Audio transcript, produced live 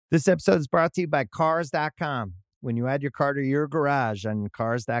This episode is brought to you by Cars.com. When you add your car to your garage on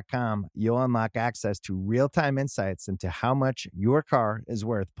Cars.com, you'll unlock access to real-time insights into how much your car is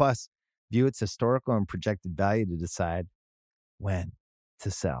worth. Plus, view its historical and projected value to decide when to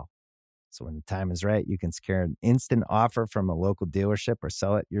sell. So when the time is right, you can secure an instant offer from a local dealership or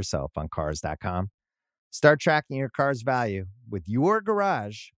sell it yourself on Cars.com. Start tracking your car's value with your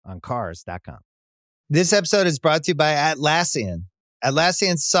garage on Cars.com. This episode is brought to you by Atlassian.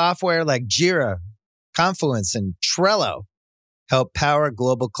 Atlassian software like Jira, Confluence, and Trello help power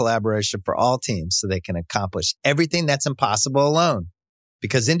global collaboration for all teams so they can accomplish everything that's impossible alone.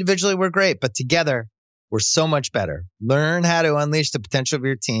 Because individually we're great, but together we're so much better. Learn how to unleash the potential of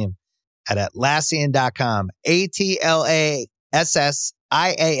your team at Atlassian.com.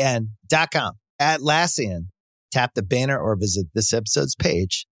 Atlassian.com. Atlassian. Tap the banner or visit this episode's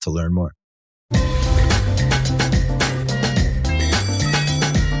page to learn more.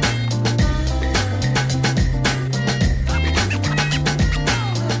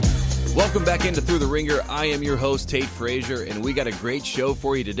 Welcome back into Through the Ringer. I am your host, Tate Frazier, and we got a great show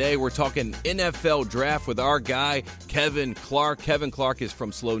for you today. We're talking NFL draft with our guy, Kevin Clark. Kevin Clark is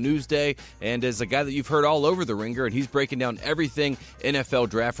from Slow News Day and is a guy that you've heard all over the Ringer, and he's breaking down everything NFL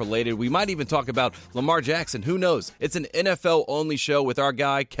draft related. We might even talk about Lamar Jackson. Who knows? It's an NFL-only show with our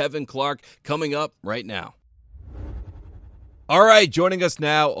guy, Kevin Clark, coming up right now. All right, joining us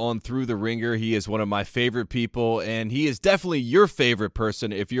now on Through the Ringer, he is one of my favorite people, and he is definitely your favorite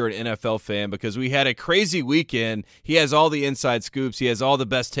person if you're an NFL fan, because we had a crazy weekend. He has all the inside scoops. He has all the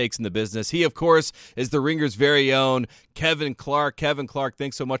best takes in the business. He, of course, is the Ringer's very own Kevin Clark. Kevin Clark,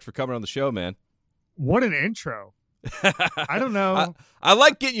 thanks so much for coming on the show, man. What an intro. I don't know. I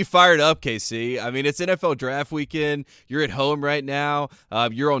like getting you fired up, KC. I mean, it's NFL draft weekend. You're at home right now.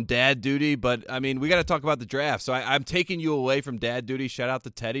 You're on dad duty, but, I mean, we got to talk about the draft. So I'm taking you away from dad duty. Shout out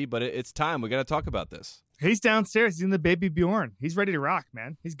to Teddy, but it's time. We got to talk about this. He's downstairs. He's in the baby Bjorn. He's ready to rock,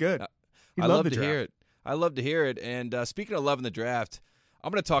 man. He's good. I love to hear it. I love to hear it. And speaking of loving the draft,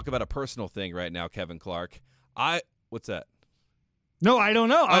 I'm going to talk about a personal thing right now, Kevin Clark. What's that? No, I don't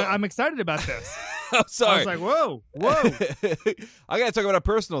know. I'm excited about this. I'm sorry. I was like, whoa. I got to talk about a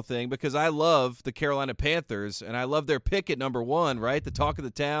personal thing because I love the Carolina Panthers, and I love their pick at number 1, right? The talk of the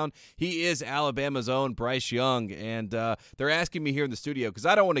town. He is Alabama's own Bryce Young, and they're asking me here in the studio because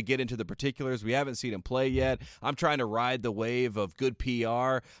I don't want to get into the particulars. We haven't seen him play yet. I'm trying to ride the wave of good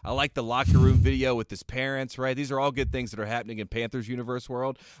PR. I like the locker room video with his parents, right? These are all good things that are happening in Panthers universe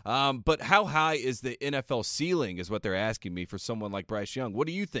world. But how high is the NFL ceiling is what they're asking me for someone like Bryce Young. What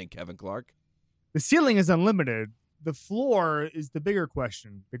do you think, Kevin Clark? The ceiling is unlimited. The floor is the bigger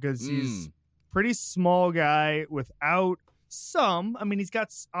question because he's pretty small guy without some. I mean, he's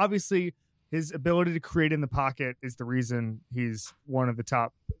got obviously his ability to create in the pocket is the reason he's one of the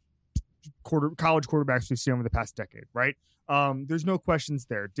top college quarterbacks we've seen over the past decade, right? There's no questions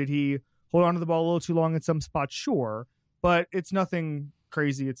there. Did he hold on to the ball a little too long in some spots? Sure, but it's nothing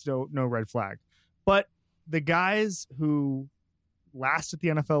crazy. It's no red flag. But the guys who last at the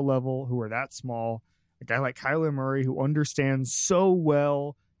NFL level, who are that small, a guy like Kyler Murray, who understands so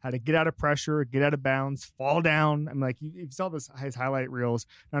well how to get out of pressure, get out of bounds, fall down. I'm like, you saw his highlight reels,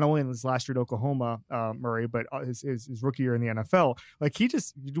 not only in his last year at Oklahoma, Murray, but his rookie year in the NFL. Like he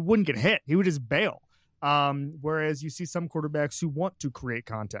wouldn't get hit. He would just bail. Whereas you see some quarterbacks who want to create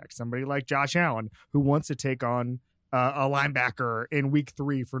contact. Somebody like Josh Allen, who wants to take on a linebacker in week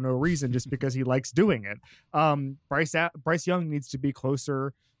 3 for no reason, just because he likes doing it. Bryce Young needs to be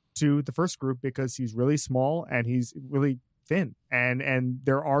closer to the first group because he's really small and he's really thin. And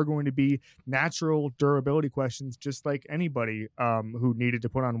there are going to be natural durability questions, just like anybody who needed to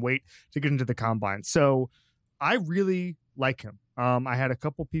put on weight to get into the combine. So I really like him. I had a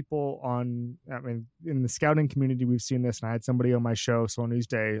couple people in the scouting community, we've seen this, and I had somebody on my show, Slow News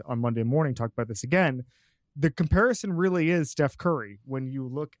Day, on Monday morning talk about this again. The comparison really is Steph Curry when you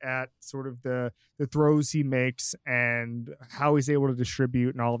look at sort of the throws he makes and how he's able to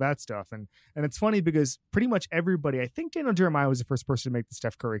distribute and all that stuff. And it's funny because pretty much everybody, I think Daniel Jeremiah was the first person to make the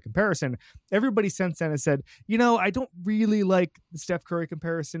Steph Curry comparison. Everybody since then has said, I don't really like the Steph Curry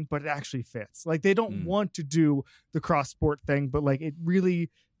comparison, but it actually fits. Like they don't want to do the cross sport thing, but like it really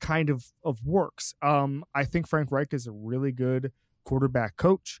kind of works. I think Frank Reich is a really good quarterback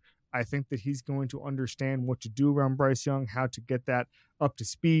coach. I think that he's going to understand what to do around Bryce Young, how to get that up to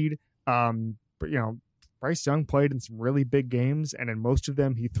speed. But Bryce Young played in some really big games, and in most of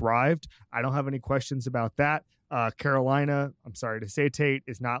them he thrived. I don't have any questions about that. Carolina, I'm sorry to say, Tate,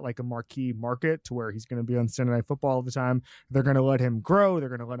 is not like a marquee market to where he's going to be on Sunday Night Football all the time. They're going to let him grow. They're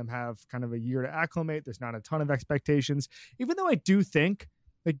going to let him have kind of a year to acclimate. There's not a ton of expectations, even though I do think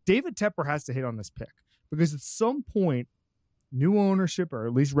Like David Tepper has to hit on this pick because at some point, new ownership, or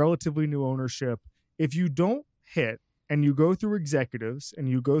at least relatively new ownership, if you don't hit and you go through executives and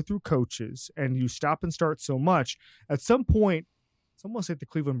you go through coaches and you stop and start so much, at some point, it's almost like the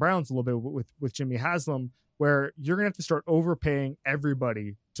Cleveland Browns a little bit with Jimmy Haslam, where you're going to have to start overpaying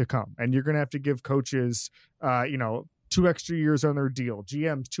everybody to come. And you're going to have to give coaches, 2 extra years on their deal,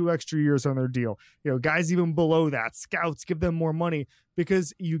 GMs 2 extra years on their deal, guys even below that, scouts, give them more money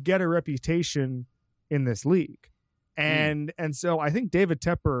because you get a reputation in this league. And so I think David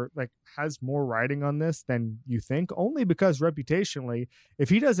Tepper has more riding on this than you think, only because reputationally, if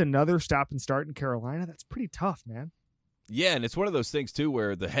he does another stop and start in Carolina, that's pretty tough, man. Yeah, and it's one of those things, too,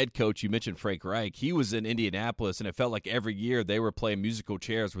 where the head coach, you mentioned Frank Reich, he was in Indianapolis, and it felt like every year they were playing musical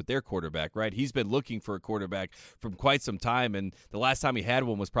chairs with their quarterback, right? He's been looking for a quarterback from quite some time, and the last time he had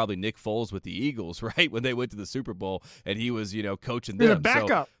one was probably Nick Foles with the Eagles, right, when they went to the Super Bowl, and he was, coaching them. The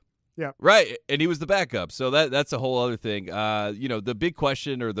backup. Yeah. Right, and he was the backup, so that's a whole other thing. The big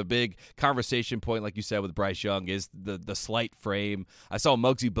question or the big conversation point, like you said with Bryce Young, is the slight frame. I saw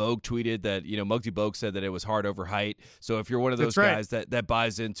Muggsy Bogue tweeted that, Muggsy Bogue said that it was heart over height. So if you're one of those guys that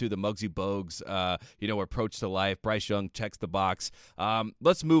buys into the Muggsy Bogues, approach to life, Bryce Young checks the box.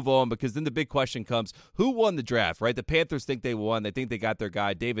 Let's move on, because then the big question comes, who won the draft, right? The Panthers think they won. They think they got their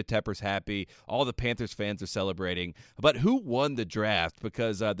guy. David Tepper's happy. All the Panthers fans are celebrating. But who won the draft?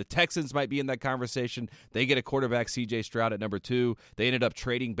 Because the Texans might be in that conversation. They get a quarterback, C.J. Stroud, at number 2. They ended up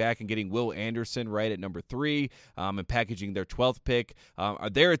trading back and getting Will Anderson right at number 3 and packaging their 12th pick. Are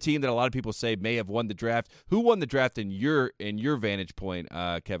they a team that a lot of people say may have won the draft? Who won the draft in your vantage point,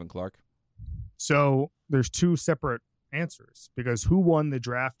 Kevin Clark? So there's 2 separate answers, because who won the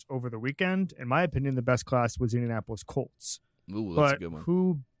draft over the weekend? In my opinion, the best class was Indianapolis Colts. Ooh, that's a good one.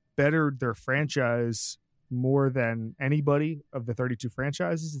 Who bettered their franchise more than anybody of the 32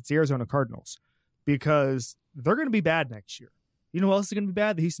 franchises? It's the Arizona Cardinals, because they're going to be bad next year. You know who else is going to be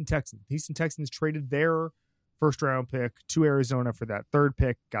bad? The Houston Texans. The Houston Texans traded their first-round pick to Arizona for that 3rd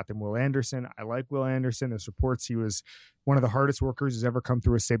pick, got them Will Anderson. I like Will Anderson. There's reports he was one of the hardest workers who's ever come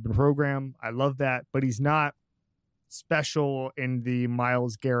through a Saban program. I love that, but he's not special in the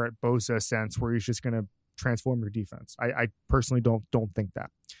Myles Garrett Bosa sense where he's just going to transform your defense. I personally don't think that.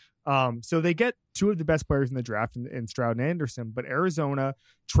 So they get 2 of the best players in the draft in Stroud and Anderson, but Arizona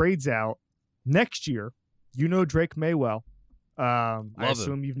trades out next year. Drake May well. I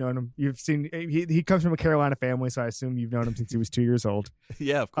assume you've known him. You've seen he comes from a Carolina family, so I assume you've known him since he was 2 years old.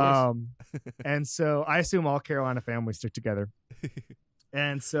 Yeah, of course. And so I assume all Carolina families stick together.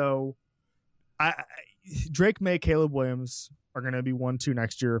 And so Drake May, Caleb Williams are going to be 1, 2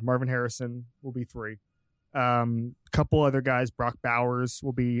 next year. Marvin Harrison will be 3. Couple other guys, Brock Bowers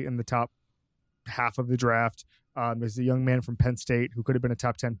will be in the top half of the draft. There's a young man from Penn State who could have been a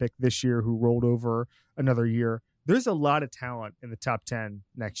top 10 pick this year who rolled over another year. There's a lot of talent in the top 10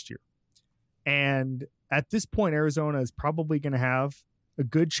 next year. And at this point, Arizona is probably going to have a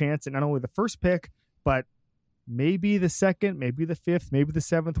good chance at not only the first pick, but maybe the 2nd, maybe the 5th, maybe the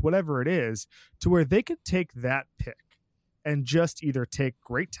 7th, whatever it is, to where they could take that pick and just either take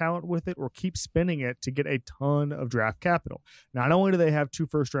great talent with it or keep spinning it to get a ton of draft capital. Not only do they have 2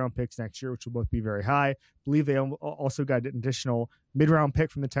 first-round picks next year, which will both be very high, I believe they also got an additional mid-round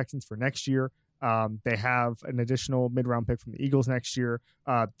pick from the Texans for next year. They have an additional mid-round pick from the Eagles next year.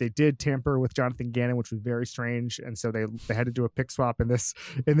 They did tamper with Jonathan Gannon, which was very strange, and so they had to do a pick swap in this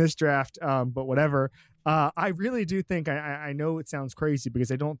draft. But whatever. I really do think I know it sounds crazy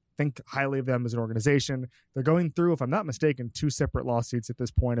because I don't think highly of them as an organization. They're going through, if I'm not mistaken, 2 separate lawsuits at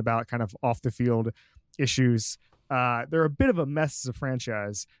this point about kind of off the field issues. They're a bit of a mess as a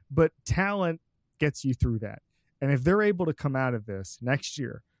franchise, but talent gets you through that. And if they're able to come out of this next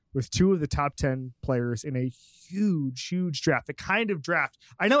year with 2 of the top 10 players in a huge draft, the kind of draft,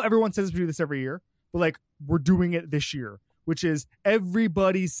 I know everyone says we do this every year, but we're doing it this year, which is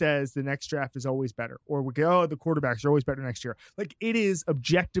everybody says the next draft is always better, or we go, the quarterbacks are always better next year. It is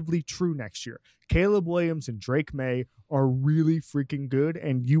objectively true next year. Caleb Williams and Drake May are really freaking good,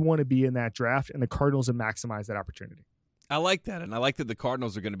 and you want to be in that draft, and the Cardinals have maximized that opportunity. I like that, and I like that the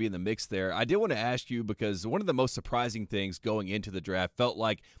Cardinals are going to be in the mix there. I did want to ask you, because one of the most surprising things going into the draft felt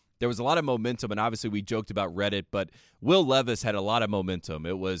like there was a lot of momentum, and obviously we joked about Reddit, but Will Levis had a lot of momentum.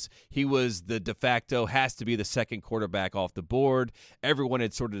 He was the de facto, has to be the 2nd quarterback off the board. Everyone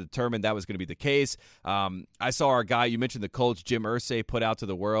had sort of determined that was going to be the case. I saw our guy, you mentioned the Colts, Jim Irsay, put out to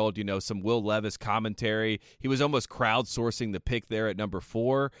the world, some Will Levis commentary. He was almost crowdsourcing the pick there at number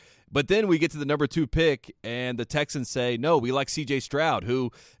 4. But then we get to the number 2 pick, and the Texans say, no, we like C.J. Stroud,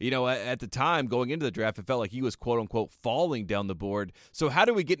 who, at the time going into the draft, it felt like he was, quote-unquote, falling down the board. So how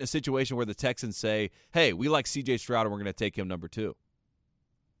do we get in a situation where the Texans say, hey, we like C.J. Stroud, and we're going to take him number 2?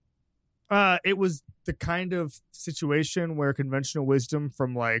 It was the kind of situation where conventional wisdom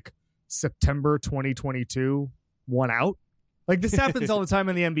from, September 2022 won out. This happens all the time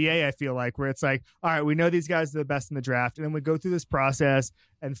in the NBA, I feel like, where it's like, all right, we know these guys are the best in the draft. And then we go through this process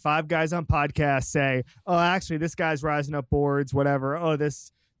and 5 guys on podcasts say, oh, actually, this guy's rising up boards, whatever. Oh,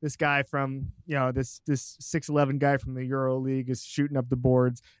 this guy from, this 6'11" guy from the Euro League is shooting up the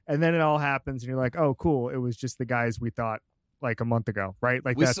boards. And then it all happens and you're like, oh, cool. It was just the guys we thought a month ago, right?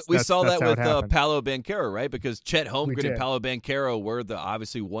 We saw that with Paolo Banchero, right? Because Chet Holmgren and Paolo Banchero were the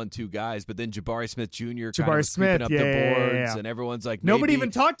obviously 1-2 guys, but then Jabari Smith Jr. kind of scooping up the boards, and everyone's like, nobody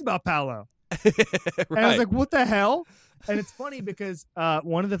even talked about Paolo. Right. And I was like, what the hell? And it's funny because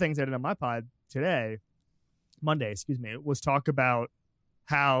one of the things I did on my pod Monday, was talk about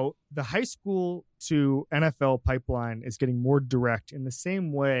how the high school to NFL pipeline is getting more direct in the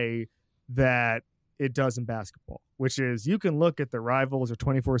same way that it does in basketball, which is you can look at the Rivals or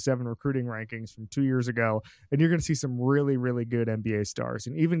 24/7 recruiting rankings from 2 years ago, and you're going to see some really, really good NBA stars.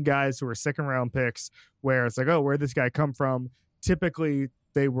 And even guys who are second-round picks where it's like, oh, where'd this guy come from? Typically,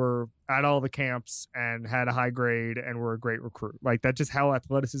 they were at all the camps and had a high grade and were a great recruit. That's just how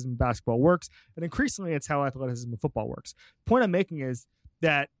athleticism in basketball works. And increasingly, it's how athleticism in football works. The point I'm making is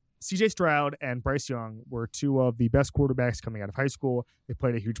that C.J. Stroud and Bryce Young were 2 of the best quarterbacks coming out of high school. They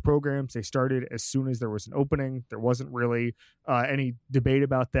played at huge programs. They started as soon as there was an opening. There wasn't really any debate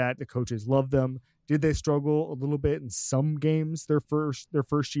about that. The coaches loved them. Did they struggle a little bit in some games their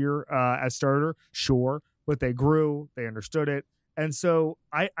first year as starter? Sure, but they grew. They understood it. And so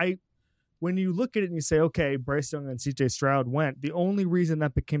I when you look at it and you say, okay, Bryce Young and C.J. Stroud went, the only reason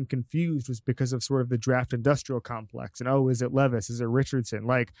that became confused was because of sort of the draft industrial complex. And, oh, is it Levis? Is it Richardson?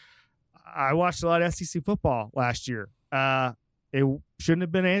 I watched a lot of SEC football last year. It shouldn't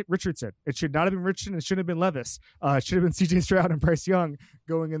have been Richardson. It should not have been Richardson. It shouldn't have been Levis. It should have been C.J. Stroud and Bryce Young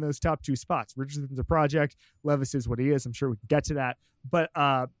going in those top 2 spots. Richardson's a project. Levis is what he is. I'm sure we can get to that. But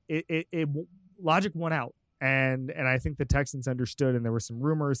logic won out. And I think the Texans understood, and there were some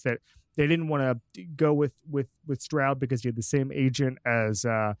rumors that they didn't want to go with Stroud because he had the same agent as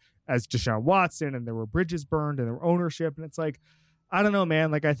Deshaun Watson, and there were bridges burned and there were ownership. And it's like, I don't know,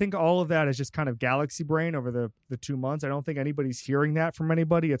 man. I think all of that is just kind of galaxy brain over the 2 months. I don't think anybody's hearing that from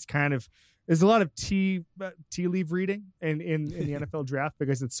anybody. It's kind of, there's a lot of tea leaf reading in the NFL draft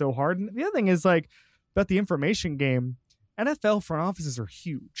because it's so hard. And the other thing is about the information game, NFL front offices are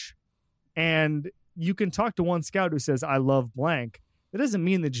huge. And you can talk to one scout who says, I love blank. That doesn't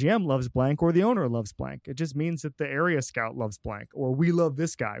mean the GM loves blank or the owner loves blank. It just means that the area scout loves blank or we love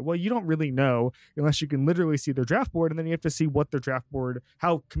this guy. Well, you don't really know unless you can literally see their draft board, and then you have to see what their draft board,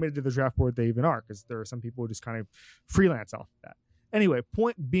 how committed to the draft board they even are, because there are some people who just kind of freelance off of that. Anyway,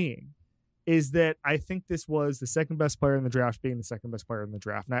 point being is that I think this was the second best player in the draft being the second best player in the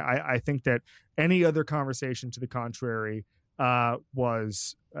draft. And I think that any other conversation to the contrary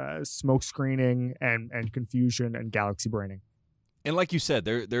was smoke screening and confusion and galaxy braining. And like you said,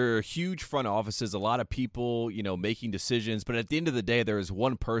 there are huge front offices, a lot of people, making decisions. But at the end of the day, there is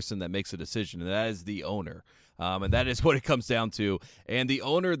one person that makes a decision, and that is the owner. And that is what it comes down to. And the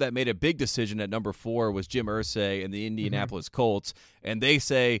owner that made a big decision at number 4 was Jim Irsay and the Indianapolis Colts. And they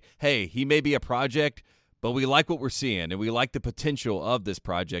say, hey, he may be a project, but we like what we're seeing, and we like the potential of this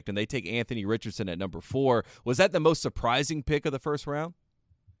project. And they take Anthony Richardson at number 4. Was that the most surprising pick of the first round?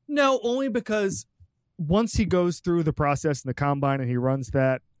 No, only because once he goes through the process in the combine and he runs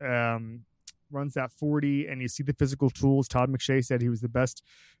that 40 and you see the physical tools, Todd McShay said he was the best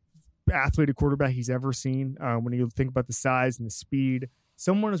athletic quarterback he's ever seen. When you think about the size and the speed,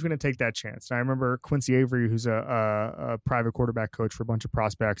 someone is going to take that chance. And I remember Quincy Avery, who's a private quarterback coach for a bunch of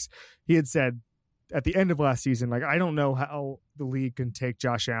prospects, he had said at the end of last season, I don't know how the league can take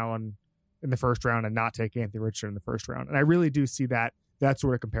Josh Allen in the first round and not take Anthony Richardson in the first round. And I really do see that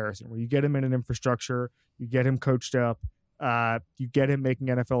sort of comparison where you get him in an infrastructure, you get him coached up, you get him making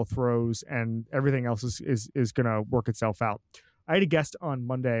NFL throws, and everything else is going to work itself out. I had a guest on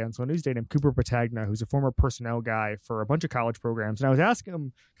Monday on Slow Newsday named Cooper Patagna, who's a former personnel guy for a bunch of college programs. And I was asking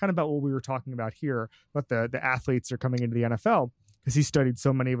him kind of about what we were talking about here, about the athletes that are coming into the NFL, because he studied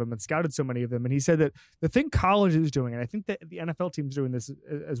so many of them and scouted so many of them. And he said that the thing college is doing, and I think that the NFL team's doing this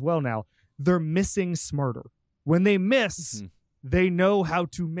as well now, they're missing smarter. When they miss, they know how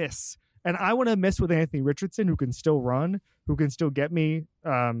to miss. And I want to mess with Anthony Richardson, who can still run, who can still get me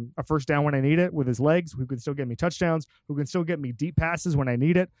a first down when I need it with his legs, who can still get me touchdowns, who can still get me deep passes when I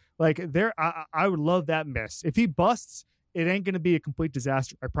need it. Like I would love that miss. If he busts, it ain't going to be a complete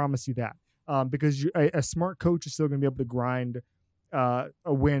disaster. I promise you that. Because a smart coach is still going to be able to grind a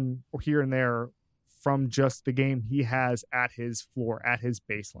win or here and there from just the game he has at his floor, at his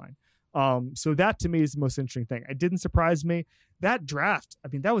baseline. So that to me is the most interesting thing. It didn't surprise me. That draft, I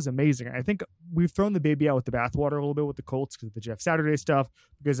mean, that was amazing. I think we've thrown the baby out with the bathwater a little bit with the Colts because of the Jeff Saturday stuff,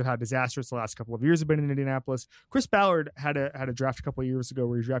 because of how disastrous the last couple of years have been in Indianapolis. Chris Ballard had a draft a couple of years ago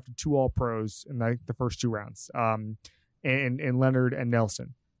where he drafted 2 All-Pros in the first 2 rounds, in Leonard and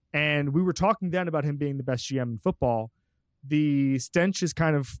Nelson. And we were talking then about him being the best GM in football. The stench has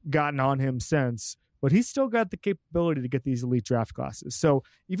kind of gotten on him since, but he's still got the capability to get these elite draft classes. So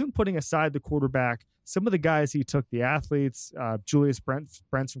even putting aside the quarterback, some of the guys he took, the athletes, Julius Brents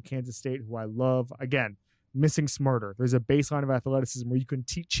from Kansas State, who I love, again, missing smarter. There's a baseline of athleticism where you can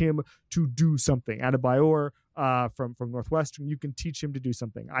teach him to do something. Adebayor from Northwestern, you can teach him to do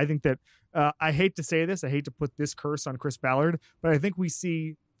something. I think that, I hate to say this, I hate to put this curse on Chris Ballard, but I think we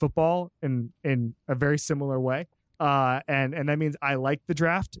see football in a very similar way. And that means I like the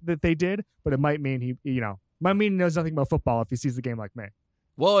draft that they did, but it might mean he knows nothing about football if he sees the game like me.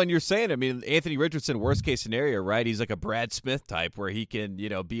 Well, and you're saying, I mean, Anthony Richardson, worst case scenario, right? He's like a Brad Smith type where he can,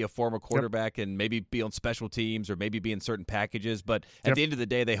 be a former quarterback and maybe be on special teams or maybe be in certain packages. But at the end of the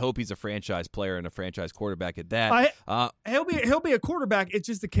day, they hope he's a franchise player and a franchise quarterback at that. He'll be a quarterback. It's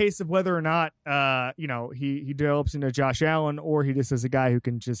just a case of whether or not, he develops into Josh Allen, or he just is a guy who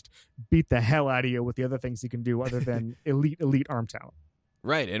can just beat the hell out of you with the other things he can do other than elite arm talent.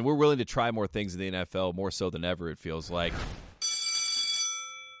 Right. And we're willing to try more things in the NFL, more so than ever, it feels like.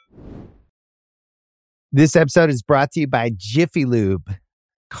 This episode is brought to you by Jiffy Lube.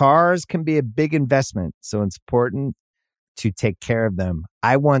 Cars can be a big investment, so it's important to take care of them.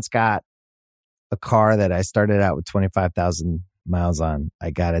 I once got a car that I started out with 25,000 miles on.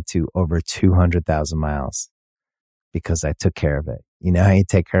 I got it to over 200,000 miles because I took care of it. You know how you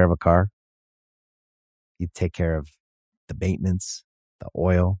take care of a car? You take care of the maintenance, the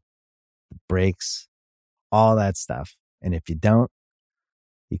oil, the brakes, all that stuff. And if you don't,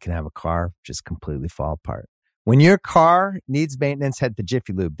 you can have a car just completely fall apart. When your car needs maintenance, head to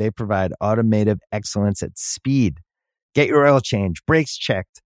Jiffy Lube. They provide automotive excellence at speed. Get your oil change, brakes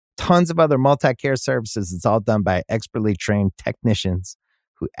checked, tons of other multi-care services. It's all done by expertly trained technicians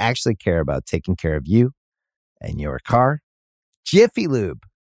who actually care about taking care of you and your car. Jiffy Lube,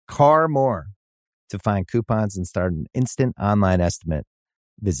 car more. To find coupons and start an instant online estimate,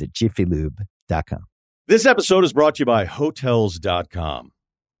 visit jiffylube.com. This episode is brought to you by Hotels.com.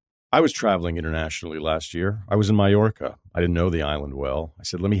 I was traveling internationally last year. I was in Mallorca. I didn't know the island well. I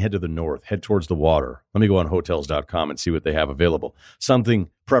said, let me head to the north, head towards the water. Let me go on Hotels.com and see what they have available.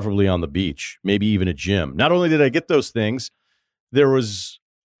 Something preferably on the beach, maybe even a gym. Not only did I get those things, there was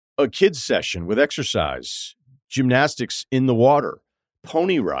a kids session with exercise, gymnastics in the water,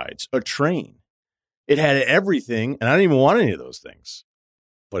 pony rides, a train. It had everything, and I didn't even want any of those things.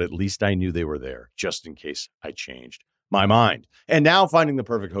 But at least I knew they were there, just in case I changed my mind. And now finding the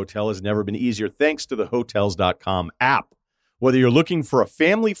perfect hotel has never been easier thanks to the Hotels.com app. Whether you're looking for a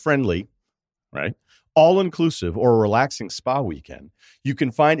family-friendly, right, all-inclusive or a relaxing spa weekend, you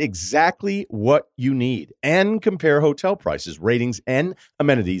can find exactly what you need and compare hotel prices, ratings, and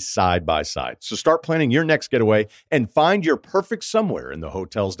amenities side by side. So start planning your next getaway and find your perfect somewhere in the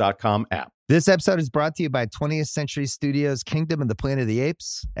Hotels.com app. This episode is brought to you by 20th Century Studios' Kingdom of the Planet of the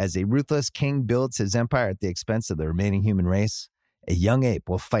Apes. As a ruthless king builds his empire at the expense of the remaining human race, a young ape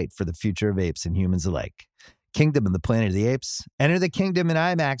will fight for the future of apes and humans alike. Kingdom of the Planet of the Apes. Enter the kingdom in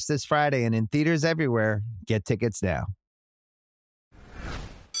IMAX this Friday and in theaters everywhere. Get tickets now.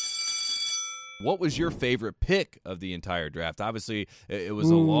 What was your favorite pick of the entire draft? Obviously, it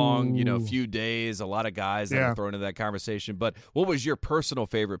was a long, few days, a lot of guys that were thrown into that conversation. But what was your personal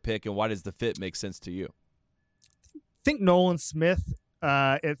favorite pick, and why does the fit make sense to you? I think Nolan Smith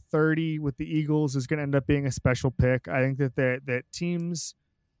at 30 with the Eagles is going to end up being a special pick. I think that teams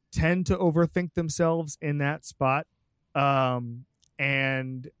tend to overthink themselves in that spot. And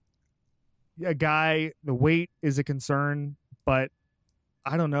a guy, the weight is a concern, but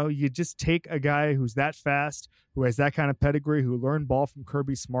I don't know. You just take a guy who's that fast, who has that kind of pedigree, who learned ball from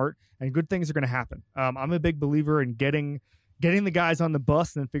Kirby Smart, and good things are going to happen. I'm a big believer in getting the guys on the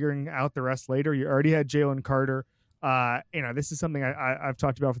bus and then figuring out the rest later. You already had Jalen Carter. This is something I've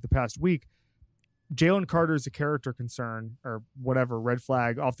talked about for the past week. Jalen Carter is a character concern or whatever, red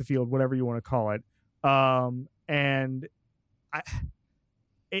flag, off the field, whatever you want to call it. And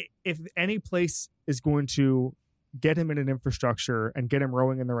if any place is going to get him in an infrastructure and get him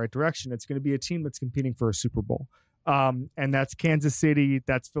rowing in the right direction, it's going to be a team that's competing for a Super Bowl. And that's Kansas City,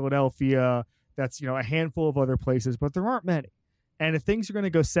 that's Philadelphia, that's, a handful of other places, but there aren't many. And if things are going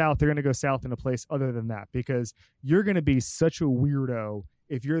to go south, they're going to go south in a place other than that, because you're going to be such a weirdo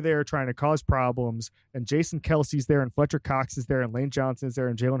if you're there trying to cause problems and Jason Kelsey's there and Fletcher Cox is there and Lane Johnson is there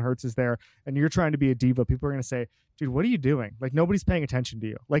and Jalen Hurts is there and you're trying to be a diva. People are going to say, dude, what are you doing? Like, nobody's paying attention to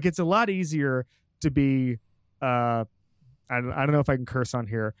you. Like, it's a lot easier to be, I don't know if I can curse on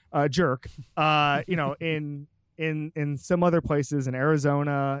here, jerk, in some other places, in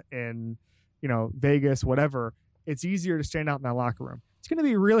Arizona, in, Vegas, whatever. It's easier to stand out in that locker room. It's going to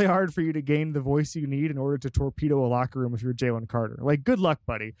be really hard for you to gain the voice you need in order to torpedo a locker room if you're Jalen Carter. Like, good luck,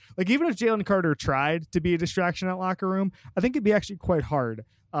 buddy. Like, even if Jalen Carter tried to be a distraction in that locker room, I think it'd be actually quite hard,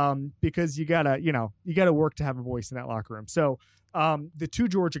 because you gotta work to have a voice in that locker room. So the two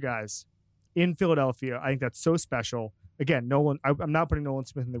Georgia guys in Philadelphia, I think that's so special. Again, I'm not putting Nolan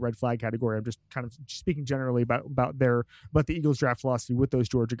Smith in the red flag category. I'm just kind of speaking generally about the Eagles draft philosophy with those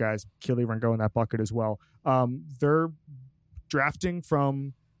Georgia guys. Keely Ringo in that bucket as well. They're drafting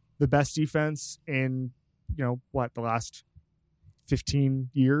from the best defense in, the last 15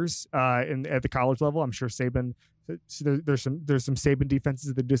 years at the college level. I'm sure Saban, there's some Saban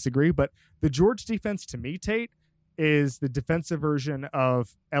defenses that disagree, but the Georgia defense, to me, Tate, is the defensive version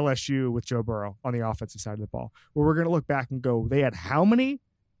of LSU with Joe Burrow on the offensive side of the ball, where we're going to look back and go, they had how many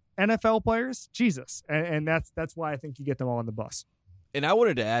NFL players? Jesus. And that's why I think you get them all on the bus. And I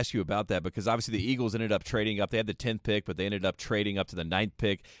wanted to ask you about that because obviously the Eagles ended up trading up. They had the 10th pick, but they ended up trading up to the 9th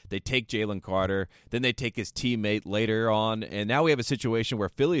pick. They take Jalen Carter. Then they take his teammate later on. And now we have a situation where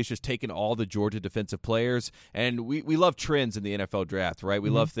Philly is just taking all the Georgia defensive players. And we love trends in the NFL draft, right? We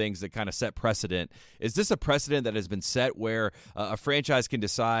love things that kind of set precedent. Is this a precedent that has been set where a franchise can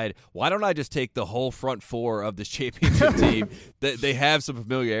decide, why don't I just take the whole front four of this championship team? They have some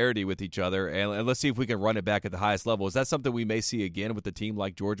familiarity with each other, and let's see if we can run it back at the highest level. Is that something we may see again with a team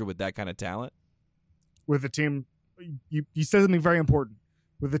like Georgia with that kind of talent? With a team, you said something very important.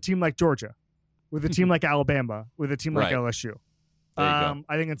 With a team like Georgia, with a team like Alabama, with a team like LSU. I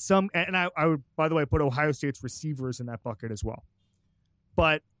think it's and I would, by the way, put Ohio State's receivers in that bucket as well.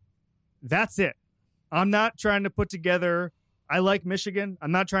 But that's it. I'm not trying to put together, I like Michigan.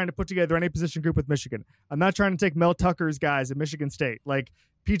 I'm not trying to put together any position group with Michigan. I'm not trying to take Mel Tucker's guys at Michigan State. Like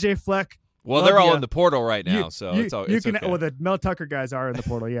PJ Fleck. Well, they're all in the portal right now, so it's okay. Well, the Mel Tucker guys are in the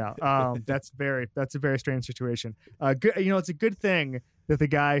portal, yeah. That's a very strange situation. It's a good thing that the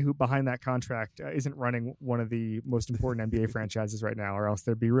guy who behind that contract isn't running one of the most important NBA franchises right now, or else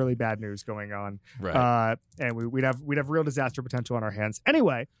there'd be really bad news going on. Right. And we'd have real disaster potential on our hands.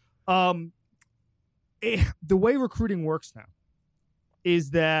 Anyway, the way recruiting works now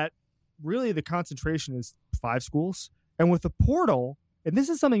is that really the concentration is 5 schools, and with the portal. And this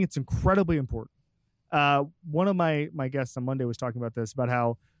is something that's incredibly important. One of my guests on Monday was talking about this, about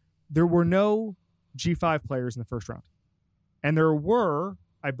how there were no G5 players in the first round. And there were,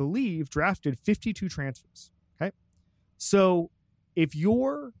 I believe, drafted 52 transfers. Okay. So if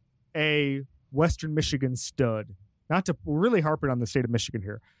you're a Western Michigan stud, we're really harping on the state of Michigan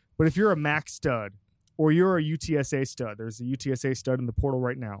here, but if you're a MAC stud or you're a UTSA stud, there's a UTSA stud in the portal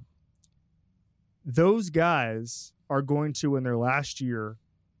right now. Those guys are going to, in their last year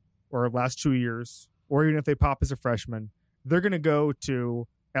or last 2 years, or even if they pop as a freshman, they're going to go to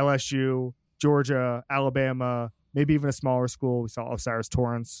LSU, Georgia, Alabama, maybe even a smaller school. We saw Osiris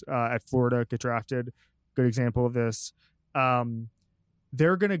Torrance at Florida get drafted. Good example of this.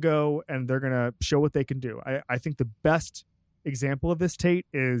 They're going to go and they're going to show what they can do. I think the best example of this, Tate,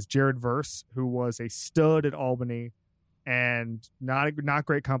 is Jared Verse, who was a stud at Albany and not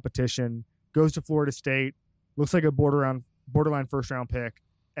great competition, goes to Florida State, looks like a borderline first-round pick,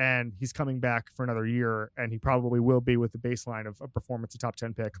 and he's coming back for another year, and he probably will be with the baseline of a performance, a top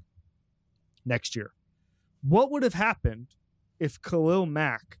 10 pick next year. What would have happened if Khalil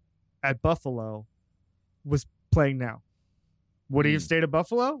Mack at Buffalo was playing now? Would he have stayed at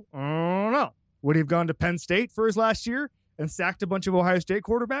Buffalo? I don't know. Would he have gone to Penn State for his last year and sacked a bunch of Ohio State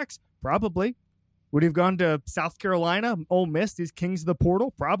quarterbacks? Probably. Would he have gone to South Carolina, Ole Miss, these kings of the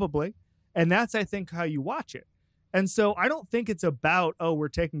portal? Probably. And that's, I think, how you watch it. And so I don't think it's about, we're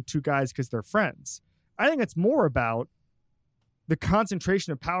taking 2 guys because they're friends. I think it's more about the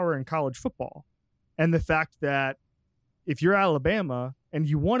concentration of power in college football and the fact that if you're Alabama and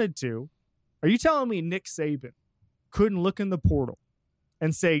you wanted to, are you telling me Nick Saban couldn't look in the portal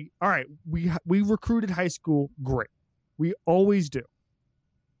and say, all right, we recruited high school, great. We always do.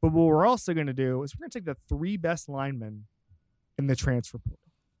 But what we're also going to do is we're going to take the 3 best linemen in the transfer portal.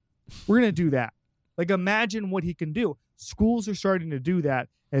 We're going to do that. Like, imagine what he can do. Schools are starting to do that,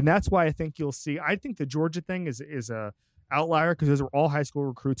 and that's why I think you'll see. I think the Georgia thing is a outlier because those were all high school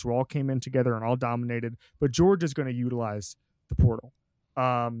recruits who all came in together and all dominated. But Georgia's going to utilize the portal.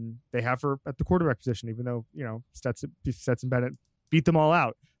 They have her at the quarterback position, even though Stetson Bennett beat them all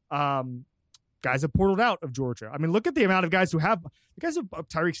out. Guys have portaled out of Georgia. I mean, look at the amount of guys who have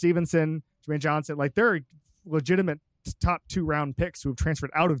Tyreek Stevenson, Jermaine Johnson. Like, they're legitimate top 2 round picks who have transferred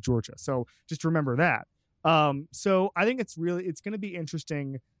out of Georgia. So just remember that. So I think it's going to be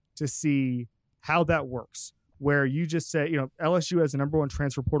interesting to see how that works, where you just say, LSU has the number 1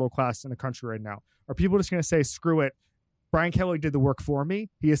 transfer portal class in the country right now. Are people just going to say, screw it, Brian Kelly did the work for me,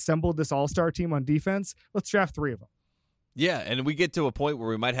 he assembled this all-star team on defense, let's draft 3 of them? Yeah, and we get to a point where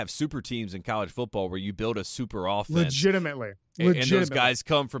we might have super teams in college football where you build a super offense. Legitimately. And those guys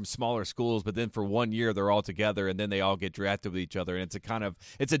come from smaller schools, but then for 1 year they're all together, and then they all get drafted with each other. And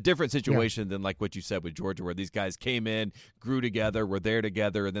it's a different situation than like what you said with Georgia, where these guys came in, grew together, were there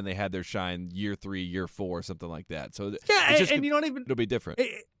together, and then they had their shine year 3, year 4, something like that. So and you don't even. It'll be different.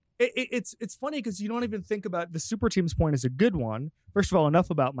 It's funny because you don't even think about the super teams point is a good one. First of all, enough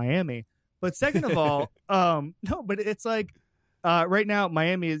about Miami. But second of all, no, but it's like right now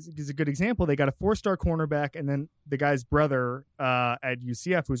Miami is a good example. They got a 4-star cornerback, and then the guy's brother at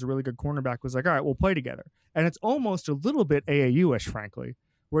UCF, who's a really good cornerback, was like, all right, we'll play together. And it's almost a little bit AAU-ish, frankly,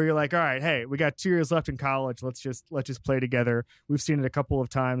 where you're like, all right, hey, we got 2 years left in college. Let's just play together. We've seen it a couple of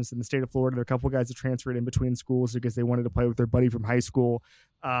times in the state of Florida. There are a couple of guys that transferred in between schools because they wanted to play with their buddy from high school.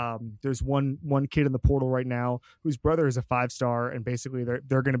 There's one kid in the portal right now whose brother is a 5-star, and basically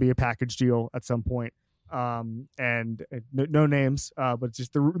they're going to be a package deal at some point. And no names, but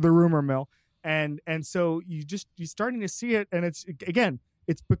just the rumor mill. And so you're starting to see it, and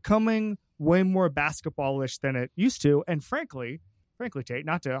it's becoming way more basketballish than it used to. And frankly, Tate,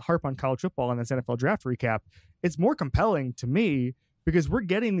 not to harp on college football in this NFL draft recap, it's more compelling to me because we're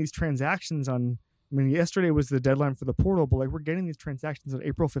getting these transactions on. I mean, yesterday was the deadline for the portal, but like we're getting these transactions on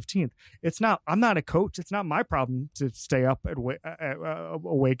April 15th. I'm not a coach. It's not my problem to stay up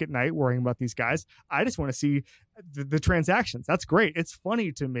awake at night worrying about these guys. I just want to see the transactions. That's great. It's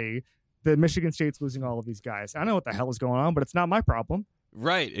funny to me that Michigan State's losing all of these guys. I know what the hell is going on, but it's not my problem.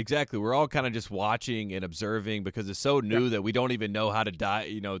 Right, exactly. We're all kind of just watching and observing because it's so new that we don't even know how to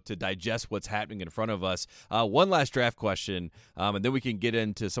digest what's happening in front of us. One last draft question, and then we can get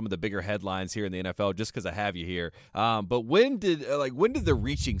into some of the bigger headlines here in the NFL. Just because I have you here, but when did the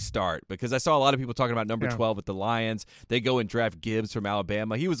reaching start? Because I saw a lot of people talking about number 12 at the Lions. They go and draft Gibbs from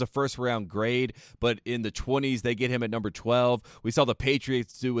Alabama. He was a first-round grade, but in the 20s they get him at number 12. We saw the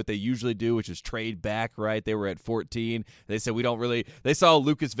Patriots do what they usually do, which is trade back. Right, they were at 14. They said we don't really. They saw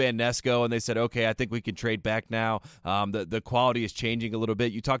Lucas Van Nesco and they said, okay, I think we can trade back now. The quality is changing a little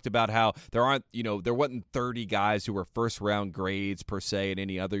bit. You talked about how there wasn't 30 guys who were first round grades per se in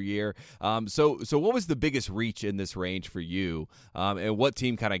any other year. So what was the biggest reach in this range for you? And what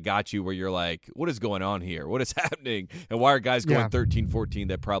team kind of got you where you're like, what is going on here? What is happening? And why are guys going 13, 14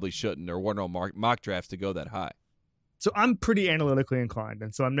 that probably shouldn't or weren't on mock drafts to go that high? So I'm pretty analytically inclined.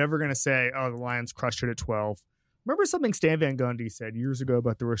 And so I'm never going to say, oh, the Lions crushed it at 12. Remember something Stan Van Gundy said years ago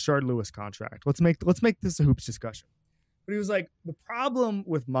about the Rashard Lewis contract? Let's make this a hoops discussion. But he was like, the problem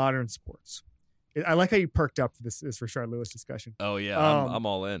with modern sports. I like how you perked up for this Rashard Lewis discussion. Oh yeah, I'm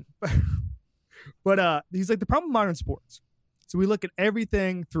all in. But he's like, the problem with modern sports. So we look at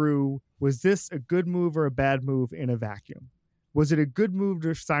everything through, was this a good move or a bad move in a vacuum? Was it a good move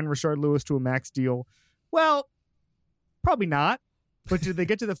to sign Rashard Lewis to a max deal? Well, probably not. But did they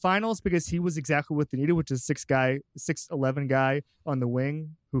get to the finals because he was exactly what they needed, which is 6'11" guy on the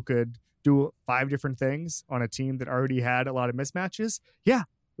wing who could do 5 different things on a team that already had a lot of mismatches? Yeah,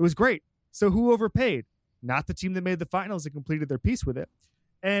 it was great. So who overpaid? Not the team that made the finals and completed their piece with it.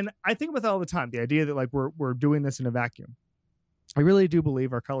 And I think about that all the time, the idea that like we're doing this in a vacuum. I really do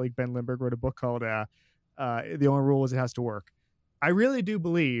believe our colleague Ben Lindbergh wrote a book called The Only Rule Is It Has to Work. I really do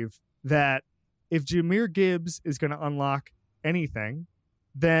believe that if Jahmyr Gibbs is going to unlock anything,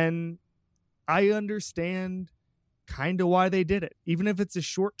 then I understand kind of why they did it. Even if it's a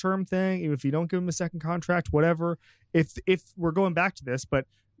short-term thing, even if you don't give him a second contract, whatever. If we're going back to this, but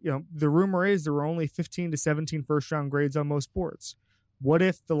the rumor is there were only 15 to 17 first-round grades on most boards. What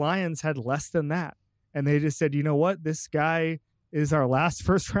if the Lions had less than that? And they just said, you know what? This guy is our last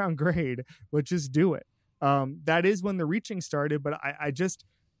first-round grade. Let's just do it. That is when the reaching started, but I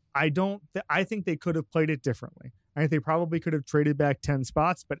think they could have played it differently. I think they probably could have traded back 10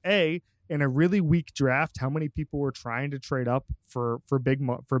 spots, but A, in a really weak draft, how many people were trying to trade up for big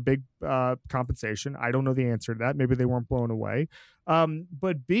compensation? I don't know the answer to that. Maybe they weren't blown away.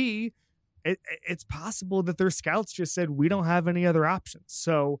 But B, it's possible that their scouts just said, we don't have any other options.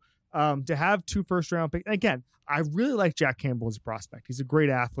 So to have 2 first-round picks, again, I really like Jack Campbell as a prospect. He's a great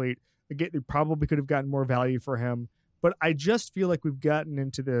athlete. Again, they probably could have gotten more value for him. But I just feel like we've gotten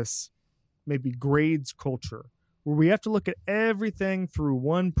into this maybe grades culture where we have to look at everything through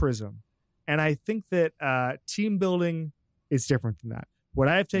one prism. And I think that team building is different than that. Would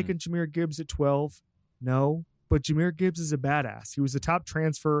I have taken Jahmyr Gibbs at 12? No. But Jahmyr Gibbs is a badass. He was the top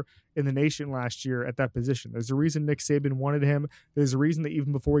transfer in the nation last year at that position. There's a reason Nick Saban wanted him. There's a reason that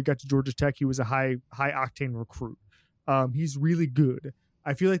even before he got to Georgia Tech, he was a high octane recruit. He's really good.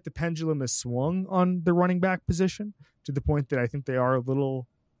 I feel like the pendulum has swung on the running back position to the point that I think they are a little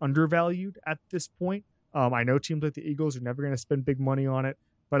undervalued at this point. I know teams like the Eagles are never going to spend big money on it,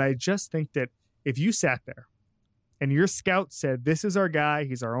 but I just think that if you sat there and your scout said, this is our guy,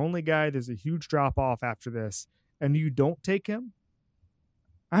 he's our only guy, there's a huge drop off after this, and you don't take him,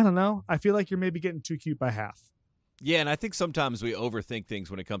 I don't know. I feel like you're maybe getting too cute by half. Yeah, and I think sometimes we overthink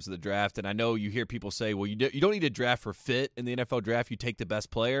things when it comes to the draft. And I know you hear people say, well, you don't need to draft for fit in the NFL draft. You take the best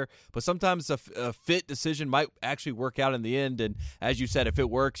player. But sometimes a fit decision might actually work out in the end. And as you said, if it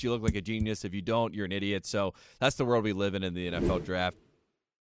works, you look like a genius. If you don't, you're an idiot. So that's the world we live in the NFL draft.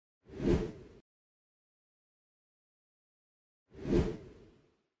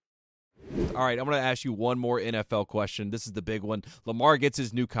 All right, I'm going to ask you one more NFL question. This is the big one. Lamar gets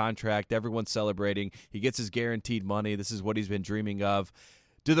his new contract. Everyone's celebrating. He gets his guaranteed money. This is what he's been dreaming of.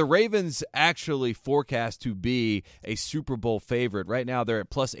 Do the Ravens actually forecast to be a Super Bowl favorite? Right now, they're at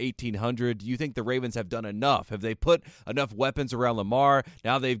plus 1,800. Do you think the Ravens have done enough? Have they put enough weapons around Lamar?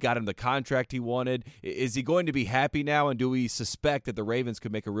 Now they've got him the contract he wanted. Is he going to be happy now? And do we suspect that the Ravens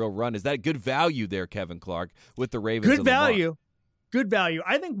could make a real run? Is that good value there, Kevin Clark, with the Ravens? Good value. Good value.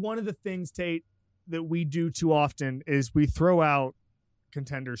 I think one of the things, Tate, that we do too often is we throw out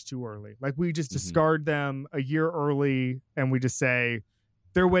contenders too early. Like we just discard them a year early and we just say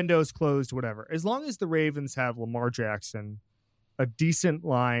their window's closed, whatever. As long as the Ravens have Lamar Jackson, a decent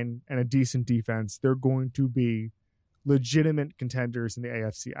line, and a decent defense, they're going to be legitimate contenders in the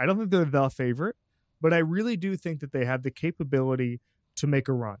AFC. I don't think they're the favorite, but I really do think that they have the capability to make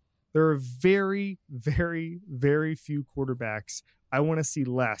a run. There are very, very, very few quarterbacks I want to see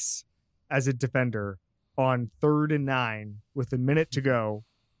less as a defender on 3rd and 9 with a minute to go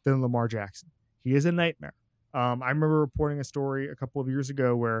than Lamar Jackson. He is a nightmare. I remember reporting a story a couple of years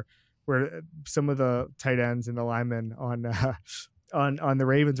ago where some of the tight ends and the linemen on the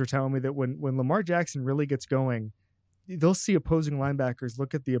Ravens were telling me that when Lamar Jackson really gets going, they'll see opposing linebackers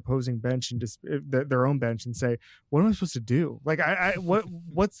look at the opposing bench and just their own bench and say, what am I supposed to do? Like,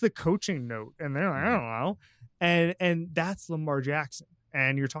 what's the coaching note? And they're like, I don't know. And that's Lamar Jackson.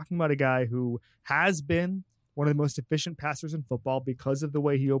 And you're talking about a guy who has been one of the most efficient passers in football because of the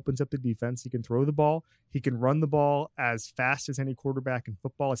way he opens up the defense. He can throw the ball. He can run the ball as fast as any quarterback in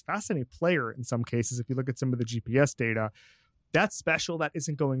football, as fast as any player in some cases. If you look at some of the GPS data, that's special. That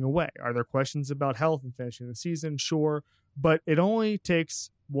isn't going away. Are there questions about health and finishing the season? Sure. But it only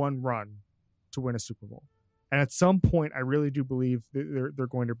takes one run to win a Super Bowl. And at some point, I really do believe that they're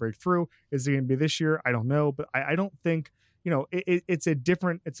going to break through. Is it going to be this year? I don't know. But I don't think, it's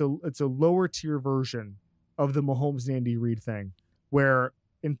a lower tier version of the Mahomes and Andy Reid thing, where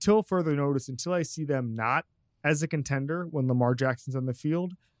until further notice, until I see them not as a contender when Lamar Jackson's on the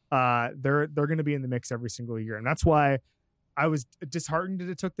field, they're going to be in the mix every single year. And that's why I was disheartened that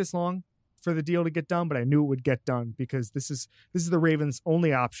it took this long for the deal to get done, but I knew it would get done because this is the Ravens'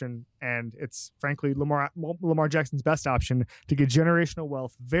 only option, and it's frankly Lamar Jackson's best option to get generational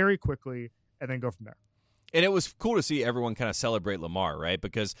wealth very quickly and then go from there. And it was cool to see everyone kind of celebrate Lamar, right?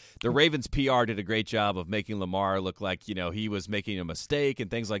 Because the Ravens PR did a great job of making Lamar look like, he was making a mistake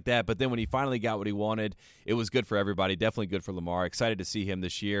and things like that. But then when he finally got what he wanted, it was good for everybody. Definitely good for Lamar. Excited to see him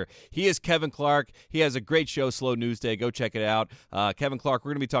this year. He is Kevin Clark. He has a great show, Slow News Day. Go check it out. Kevin Clark,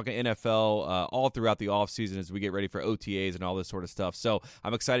 we're going to be talking NFL all throughout the offseason as we get ready for OTAs and all this sort of stuff. So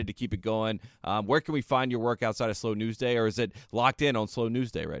I'm excited to keep it going. Where can we find your work outside of Slow News Day, or is it locked in on Slow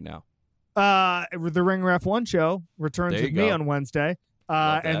News Day right now? The Ring Ref 1 show returns with me on Wednesday.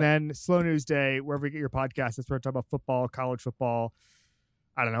 And then Slow News Day, wherever you get your podcast. That's where I talk about football, college football.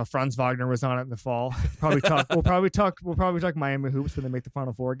 I don't know. Franz Wagner was on it in the fall. We'll probably talk Miami hoops when they make the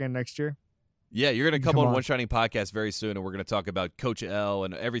Final Four again next year. Yeah, you're going to come Come on on. One Shining Podcast very soon, and we're going to talk about Coach L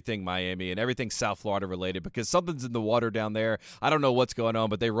and everything Miami and everything South Florida related, because something's in the water down there. I don't know what's going on,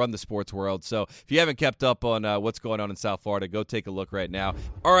 but they run the sports world. So if you haven't kept up on what's going on in South Florida, go take a look right now.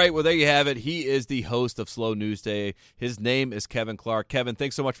 All right, well, there you have it. He is the host of Slow News Day. His name is Kevin Clark. Kevin,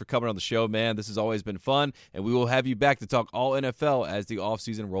 thanks so much for coming on the show, man. This has always been fun, and we will have you back to talk all NFL as the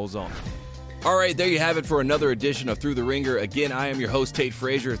offseason rolls on. All right, there you have it for another edition of Through the Ringer. Again, I am your host, Tate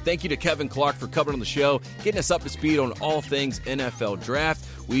Frazier. Thank you to Kevin Clark for coming on the show, getting us up to speed on all things NFL draft.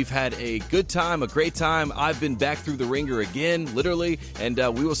 We've had a good time, a great time. I've been back through the ringer again, literally, and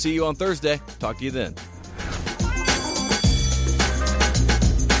we will see you on Thursday. Talk to you then.